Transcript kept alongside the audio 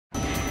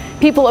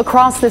People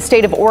across the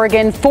state of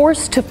Oregon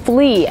forced to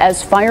flee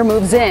as fire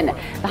moves in.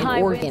 In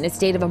Oregon, a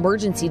state of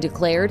emergency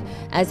declared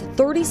as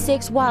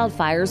 36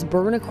 wildfires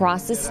burn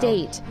across the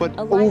state. But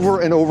over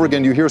and over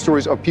again, you hear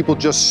stories of people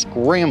just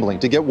scrambling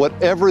to get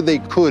whatever they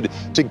could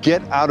to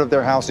get out of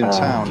their house in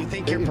town. You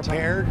think you're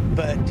prepared,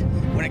 but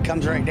when it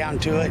comes right down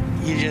to it,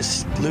 you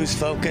just lose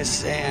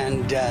focus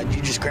and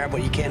you just grab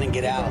what you can and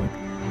get out.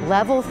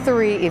 Level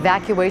 3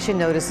 evacuation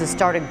notices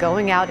started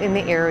going out in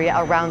the area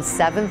around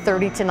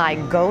 7:30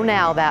 tonight. Go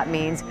now, that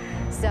means.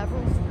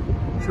 Several.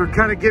 So to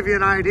kind of give you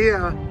an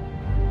idea,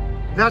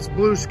 that's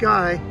blue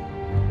sky.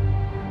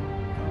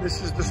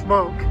 This is the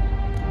smoke.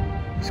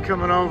 It's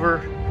coming over.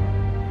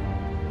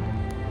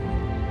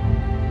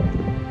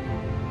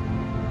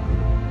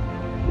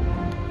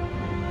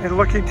 And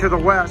looking to the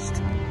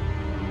west.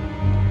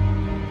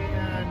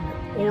 And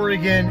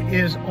Oregon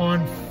is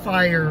on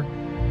fire.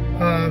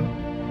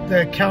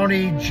 The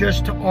county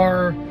just to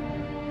our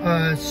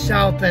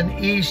south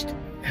and east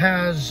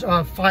has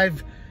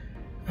 5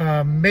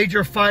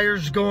 major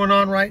fires going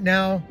on right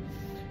now,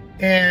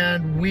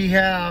 and we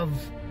have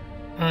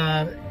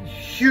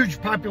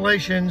huge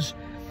populations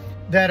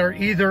that are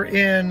either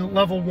in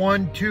level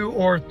 1, 2,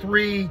 or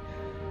 3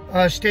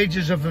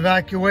 stages of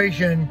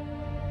evacuation.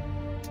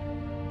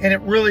 And it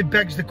really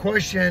begs the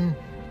question,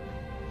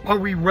 are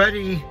we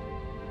ready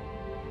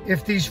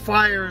if these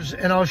fires,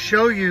 and I'll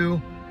show you,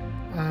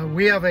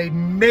 we have a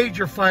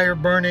major fire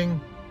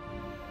burning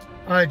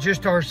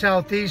just our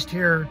southeast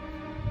here.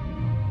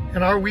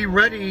 And are we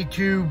ready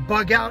to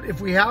bug out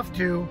if we have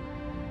to?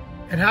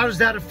 And how does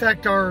that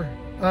affect our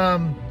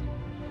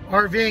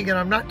RVing? And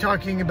I'm not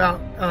talking about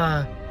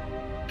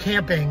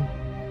camping.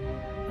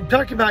 I'm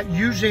talking about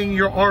using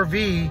your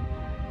RV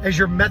as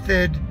your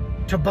method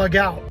to bug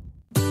out.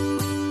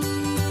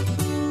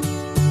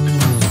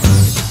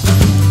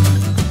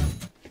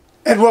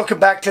 And welcome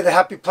back to the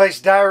Happy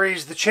Place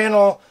Diaries, the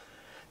channel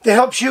that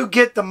helps you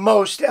get the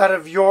most out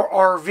of your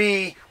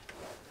RV.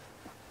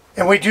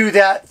 And we do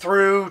that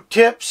through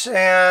tips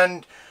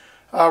and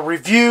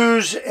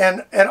reviews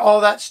and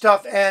all that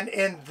stuff. And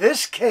in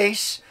this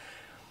case,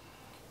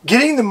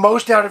 getting the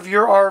most out of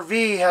your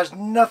RV has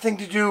nothing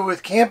to do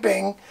with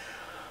camping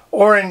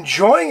or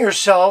enjoying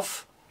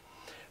yourself,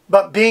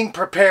 but being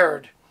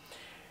prepared.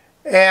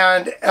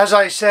 And as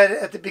I said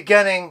at the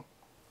beginning,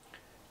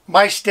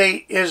 my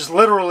state is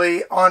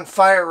literally on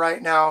fire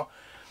right now.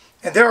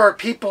 And there are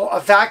people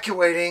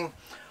evacuating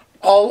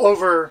all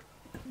over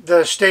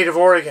the state of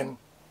Oregon.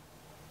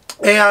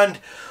 And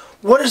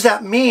what does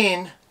that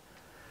mean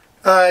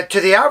to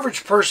the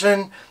average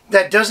person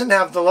that doesn't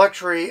have the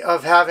luxury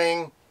of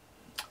having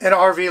an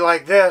RV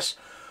like this?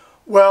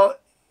 Well,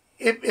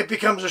 it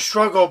becomes a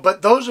struggle.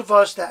 But those of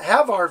us that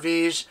have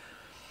RVs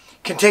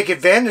can take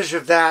advantage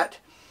of that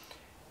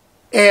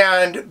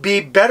and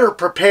be better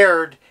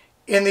prepared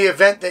in the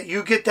event that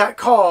you get that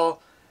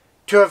call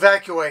to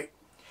evacuate.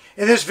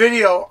 In this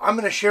video, I'm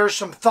going to share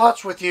some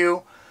thoughts with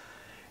you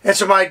and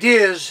some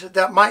ideas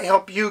that might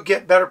help you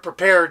get better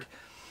prepared.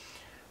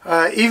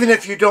 Even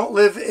if you don't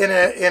live in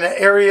an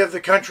area of the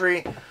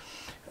country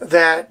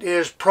that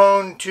is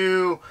prone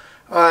to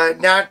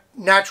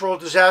natural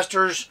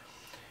disasters,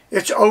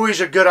 it's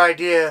always a good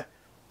idea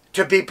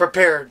to be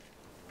prepared.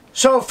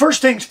 So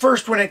first things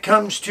first, when it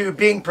comes to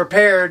being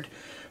prepared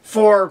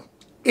for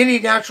any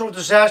natural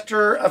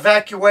disaster,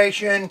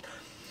 evacuation,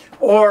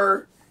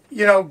 or,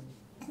 you know,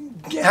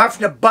 having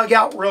to bug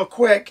out real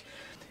quick,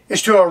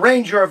 is to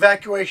arrange your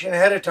evacuation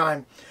ahead of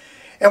time.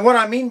 And what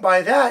I mean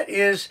by that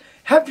is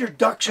have your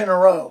ducks in a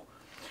row.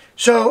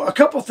 So a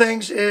couple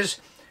things is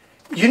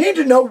you need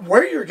to know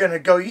where you're going to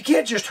go. You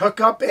can't just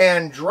hook up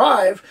and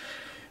drive.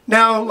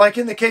 Now, like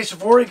in the case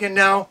of Oregon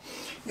now,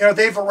 you know,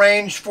 they've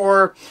arranged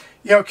for,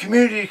 you know,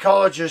 community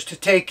colleges to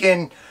take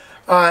in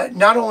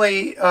not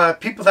only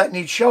people that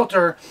need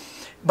shelter,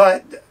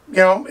 but, you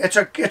know, it's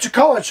a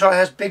college, so it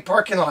has big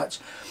parking lots.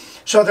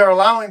 So they're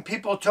allowing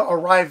people to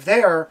arrive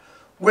there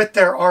with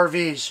their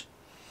RVs.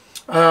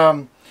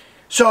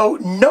 So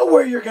know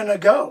where you're going to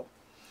go.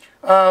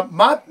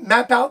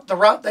 Map out the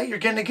route that you're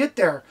going to get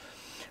there.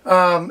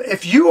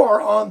 If you are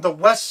on the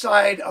west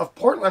side of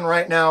Portland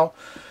right now,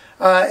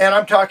 and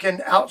I'm talking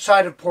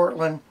outside of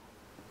Portland,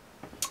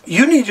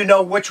 you need to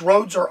know which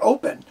roads are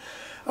open.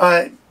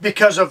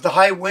 Because of the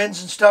high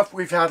winds and stuff,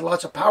 we've had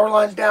lots of power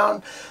lines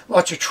down,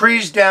 lots of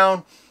trees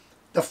down.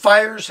 The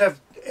fires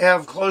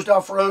have closed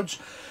off roads.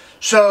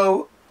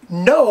 So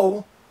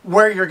know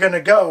where you're going to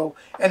go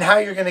and how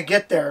you're going to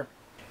get there.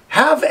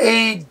 Have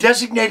a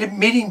designated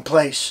meeting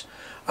place.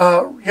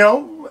 You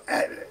know,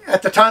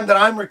 at the time that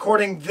I'm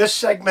recording this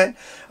segment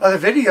of the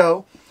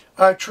video,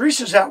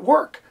 Teresa's at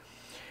work.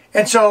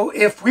 And so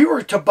if we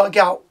were to bug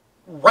out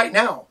right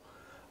now,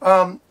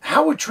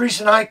 how would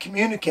Teresa and I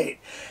communicate?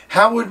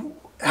 How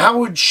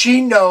would she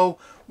know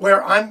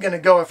where I'm going to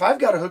go? If I've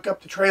got to hook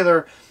up the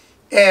trailer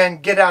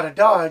and get out of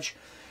Dodge,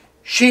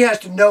 she has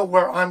to know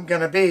where I'm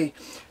going to be.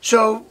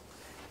 So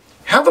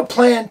have a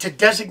plan to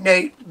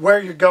designate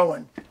where you're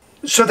going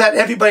so that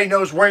everybody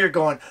knows where you're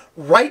going.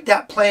 Write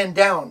that plan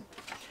down.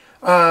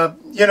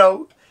 You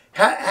know,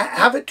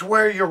 Have it to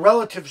where your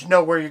relatives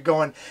know where you're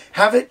going.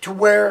 Have it to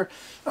where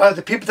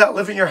the people that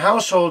live in your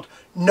household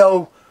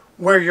know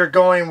where you're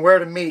going, where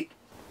to meet.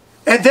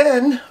 And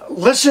then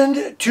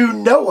listen to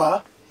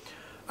NOAA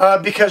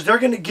because they're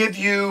going to give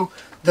you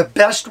the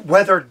best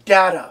weather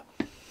data.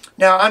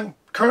 Now, I'm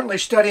currently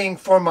studying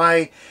for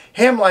my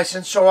ham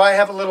license, so I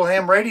have a little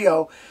ham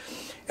radio.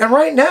 And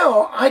right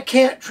now, I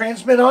can't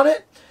transmit on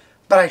it,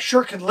 but I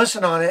sure can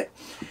listen on it.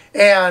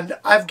 And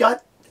I've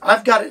got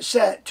it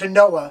set to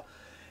NOAA,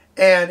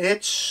 and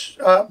it's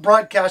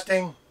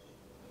broadcasting.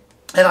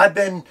 And I've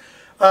been,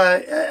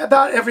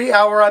 about every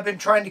hour, I've been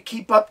trying to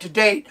keep up to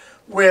date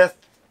with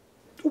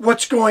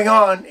what's going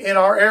on in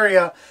our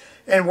area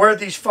and where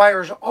these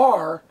fires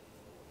are.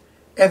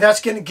 And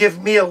that's going to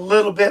give me a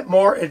little bit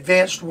more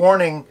advanced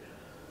warning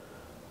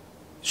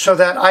so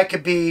that I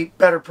could be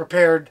better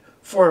prepared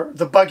for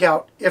the bug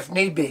out if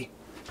need be.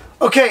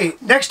 Okay,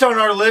 next on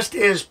our list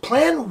is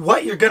plan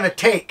what you're going to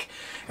take.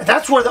 And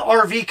that's where the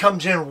RV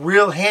comes in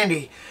real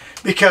handy,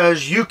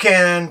 because you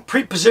can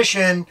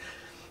pre-position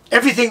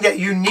everything that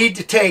you need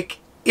to take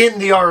in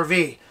the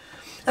RV.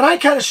 And I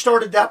kind of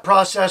started that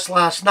process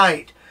last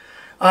night.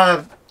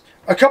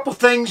 A couple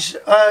things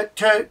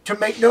to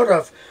make note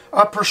of.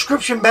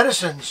 Prescription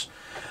medicines.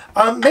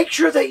 Make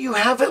sure that you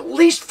have at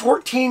least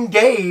 14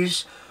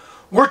 days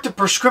worth of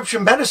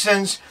prescription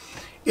medicines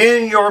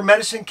in your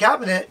medicine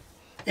cabinet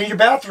in your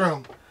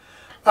bathroom.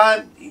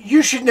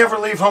 You should never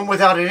leave home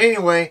without it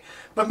anyway,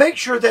 but make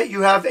sure that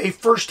you have a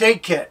first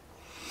aid kit.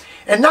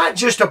 And not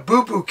just a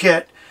boo-boo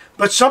kit,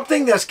 but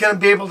something that's going to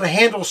be able to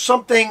handle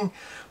something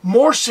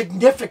more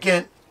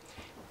significant,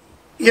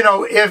 you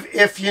know,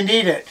 if you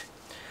need it.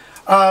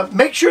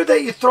 Make sure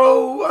that you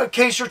throw a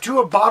case or two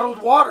of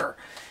bottled water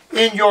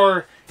in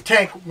your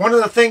tank. One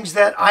of the things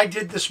that I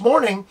did this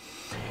morning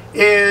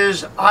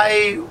is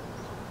I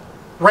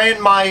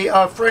ran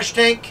my fresh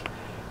tank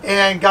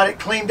and got it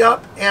cleaned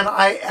up, and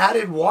I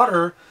added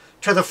water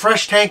to the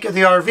fresh tank of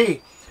the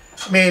RV.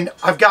 I mean,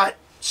 I've got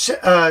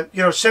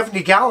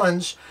 70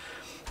 gallons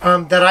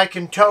that I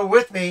can tow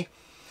with me,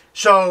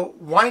 so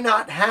why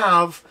not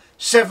have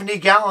 70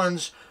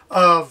 gallons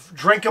of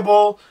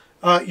drinkable,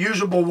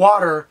 usable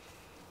water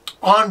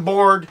on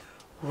board,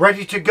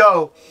 ready to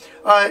go?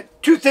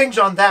 Two things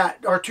on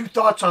that, or two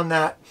thoughts on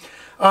that.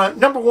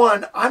 Number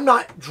one, I'm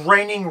not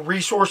draining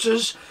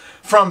resources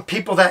from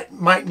people that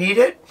might need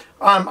it.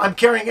 I'm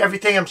carrying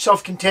everything. I'm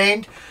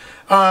self-contained.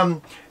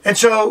 And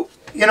so,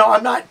 you know,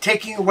 I'm not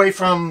taking away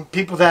from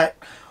people that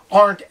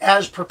aren't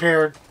as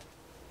prepared.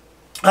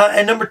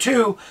 And number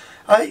two,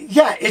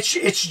 yeah,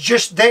 it's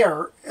just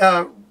there,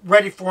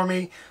 ready for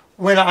me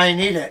when I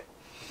need it.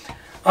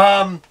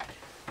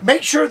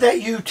 Make sure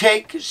that you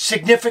take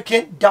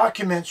significant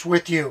documents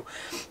with you.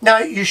 Now,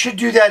 you should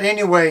do that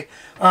anyway.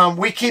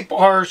 We keep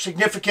our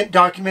significant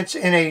documents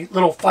in a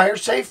little fire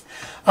safe.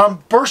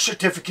 Birth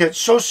certificates,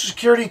 social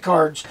security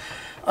cards,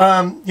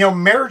 you know,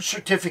 marriage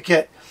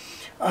certificate.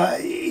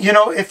 You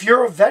know, if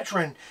you're a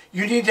veteran,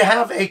 you need to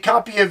have a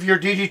copy of your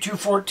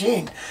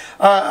DD-214,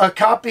 a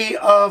copy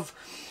of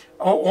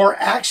or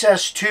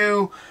access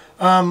to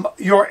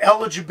your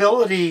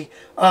eligibility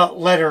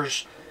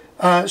letters,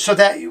 so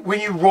that when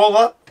you roll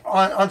up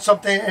on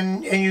something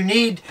and you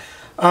need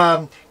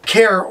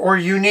care or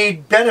you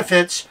need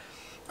benefits,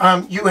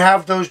 you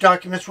have those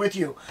documents with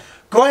you.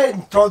 Go ahead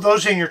and throw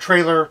those in your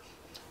trailer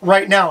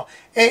right now,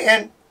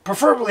 and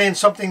preferably in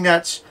something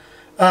that's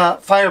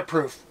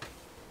fireproof.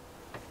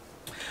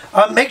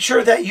 Make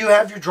sure that you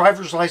have your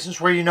driver's license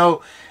where you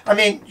know, I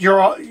mean,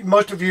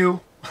 most of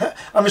you,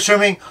 I'm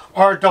assuming,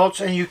 are adults,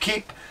 and you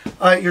keep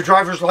your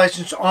driver's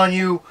license on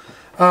you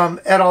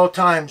at all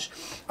times.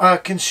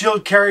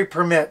 Concealed carry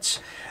permits,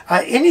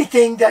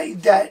 anything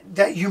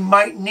that you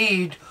might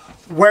need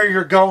where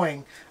you're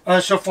going,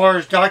 so far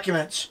as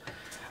documents.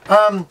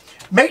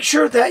 Make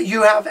sure that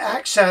you have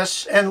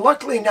access, and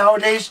luckily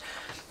nowadays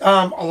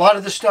a lot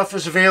of this stuff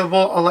is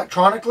available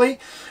electronically,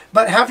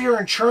 but have your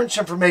insurance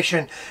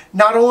information,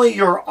 not only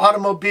your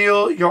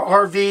automobile, your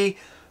RV,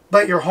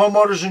 but your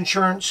homeowner's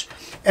insurance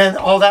and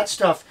all that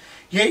stuff.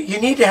 You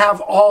need to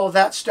have all of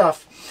that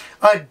stuff.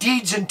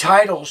 Deeds and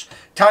titles,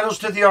 titles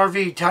to the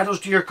RV, titles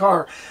to your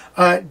car,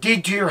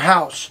 deed to your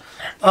house,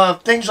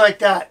 things like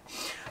that.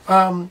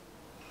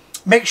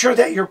 Make sure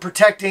that you're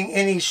protecting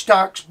any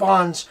stocks,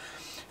 bonds,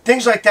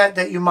 things like that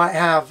that you might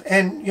have.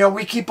 And, you know,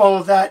 we keep all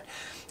of that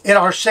in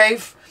our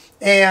safe,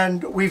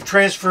 and we've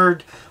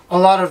transferred a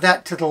lot of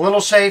that to the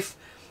little safe,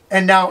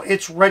 and now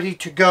it's ready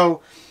to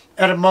go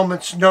at a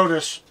moment's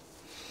notice.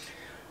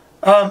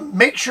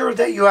 Make sure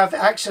that you have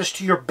access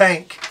to your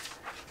bank,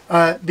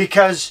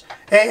 because,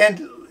 and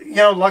you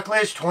know, luckily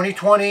it's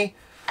 2020,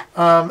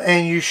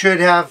 and you should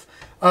have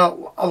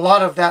a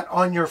lot of that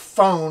on your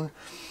phone,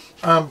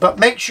 but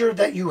make sure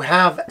that you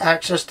have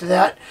access to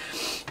that.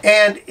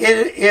 And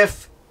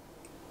if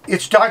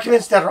it's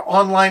documents that are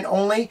online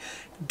only,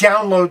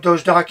 download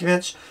those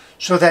documents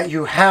so that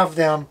you have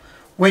them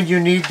when you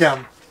need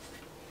them.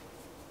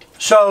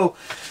 So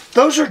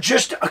those are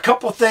just a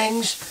couple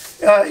things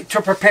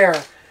to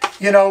prepare.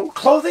 You know,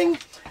 clothing,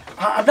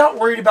 I'm not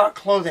worried about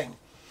clothing.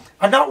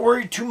 I'm not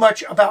worried too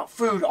much about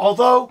food,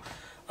 although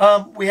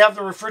we have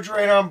the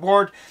refrigerator on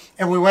board,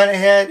 and we went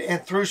ahead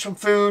and threw some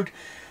food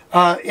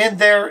in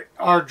there.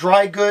 Our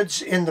dry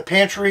goods in the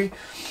pantry.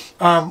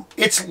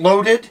 It's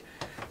loaded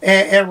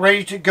and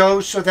ready to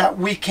go, so that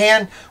we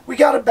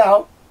got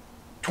about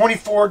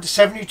 24 to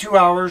 72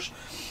 hours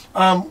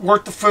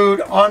worth of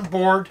food on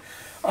board.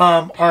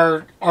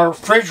 Our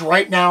fridge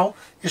right now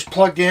is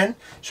plugged in,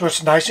 so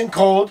it's nice and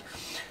cold,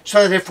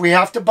 so that if we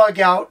have to bug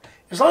out,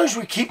 as long as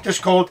we keep this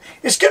cold,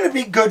 it's going to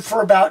be good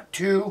for about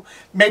 2,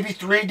 maybe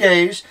 3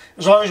 days,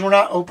 as long as we're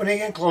not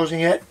opening and closing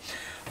it.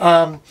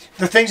 The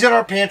things in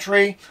our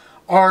pantry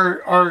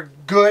are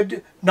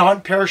good,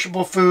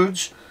 non-perishable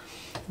foods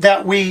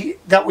that we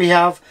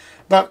have.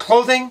 But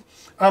clothing,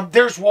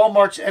 there's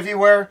Walmarts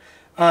everywhere.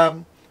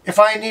 If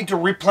I need to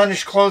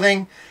replenish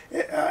clothing,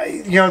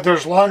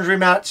 there's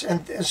laundromats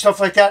and stuff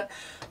like that.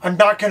 I'm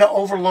not going to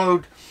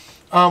overload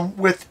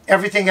with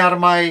everything out of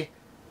my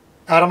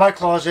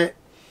closet.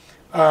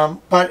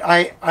 But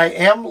I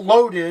am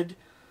loaded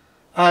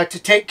to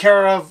take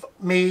care of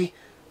me,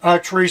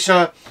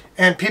 Teresa,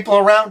 and people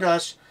around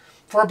us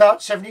for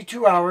about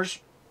 72 hours.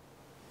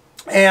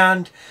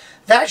 And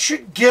that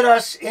should get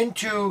us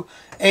into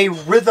a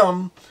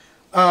rhythm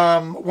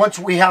once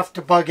we have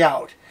to bug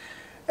out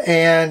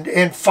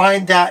and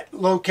find that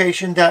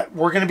location that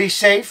we're going to be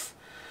safe,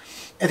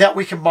 and that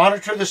we can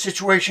monitor the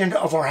situation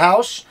of our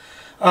house.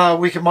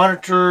 We can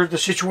monitor the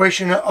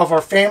situation of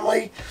our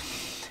family,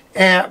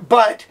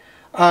 but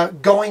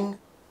going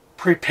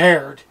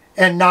prepared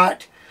and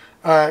not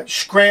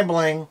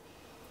scrambling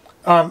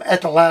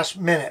at the last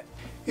minute.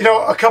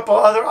 A couple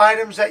other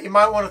items that you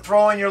might want to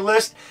throw on your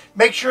list.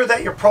 Make sure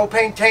that your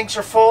propane tanks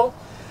are full.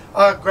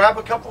 Grab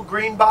a couple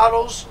green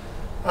bottles.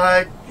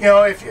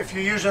 If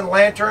you're using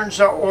lanterns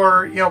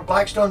or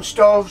Blackstone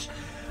stoves,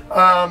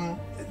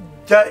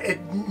 it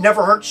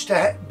never hurts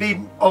to be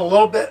a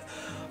little bit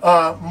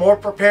more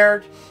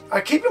prepared.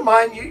 Keep in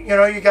mind,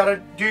 you got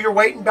to do your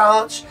weight and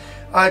balance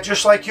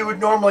just like you would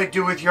normally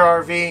do with your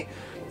RV.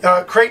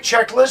 Create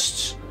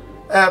checklists.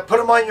 Put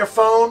them on your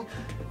phone.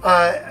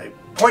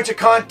 Points of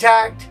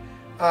contact,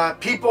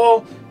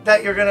 people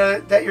that you're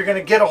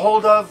gonna get a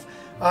hold of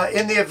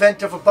in the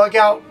event of a bug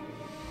out.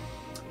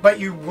 But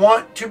you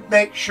want to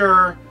make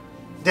sure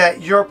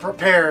that you're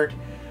prepared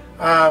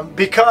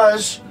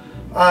because,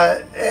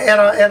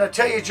 and I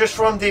tell you, just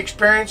from the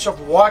experience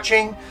of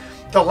watching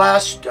the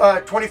last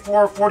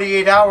 24 or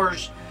 48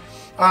 hours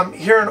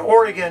here in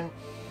Oregon,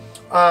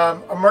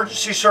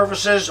 emergency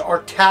services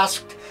are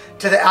tasked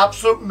to the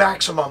absolute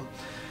maximum.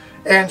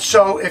 And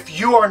so if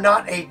you are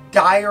not a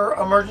dire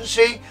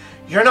emergency,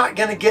 you're not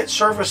going to get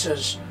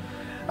services.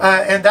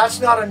 And that's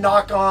not a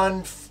knock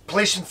on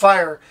police and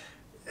fire.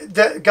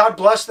 God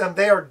bless them.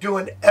 They are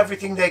doing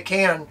everything they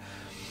can.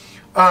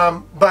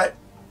 But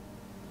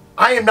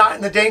I am not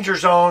in the danger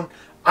zone.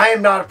 I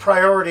am not a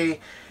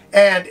priority.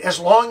 And as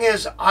long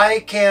as I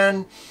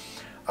can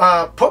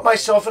put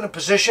myself in a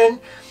position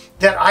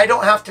that I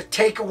don't have to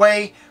take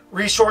away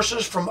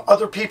resources from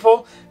other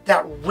people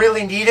that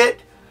really need it,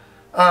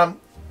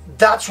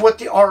 that's what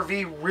the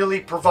RV really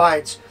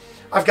provides.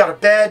 I've got a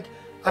bed,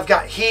 I've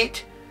got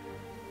heat,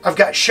 I've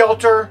got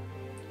shelter,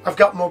 I've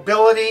got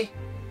mobility,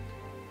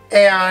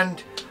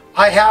 and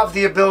I have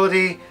the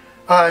ability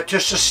to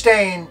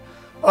sustain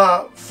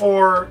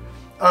for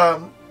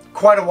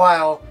quite a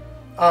while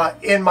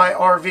in my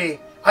RV.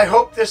 I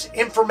hope this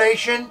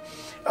information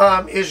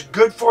is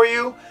good for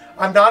you.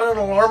 I'm not an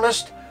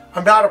alarmist,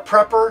 I'm not a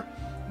prepper,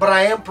 but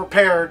I am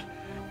prepared.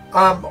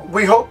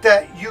 We hope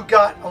that you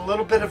got a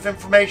little bit of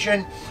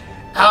information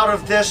out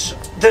of this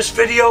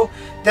video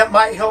that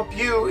might help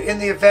you in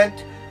the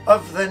event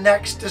of the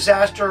next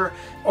disaster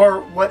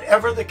or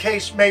whatever the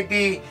case may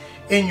be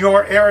in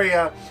your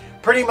area.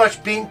 Pretty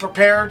much being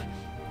prepared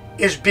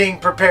is being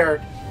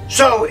prepared.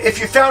 So if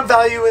you found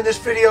value in this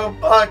video,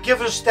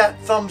 give us that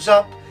thumbs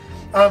up.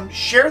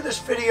 Share this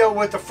video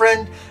with a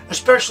friend,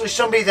 especially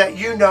somebody that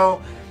you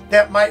know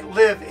that might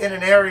live in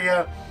an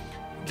area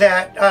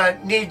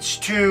that needs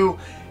to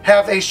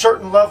have a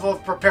certain level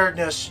of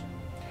preparedness.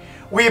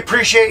 We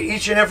appreciate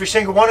each and every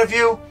single one of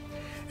you,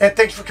 and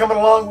thanks for coming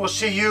along. We'll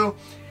see you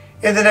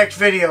in the next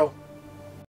video.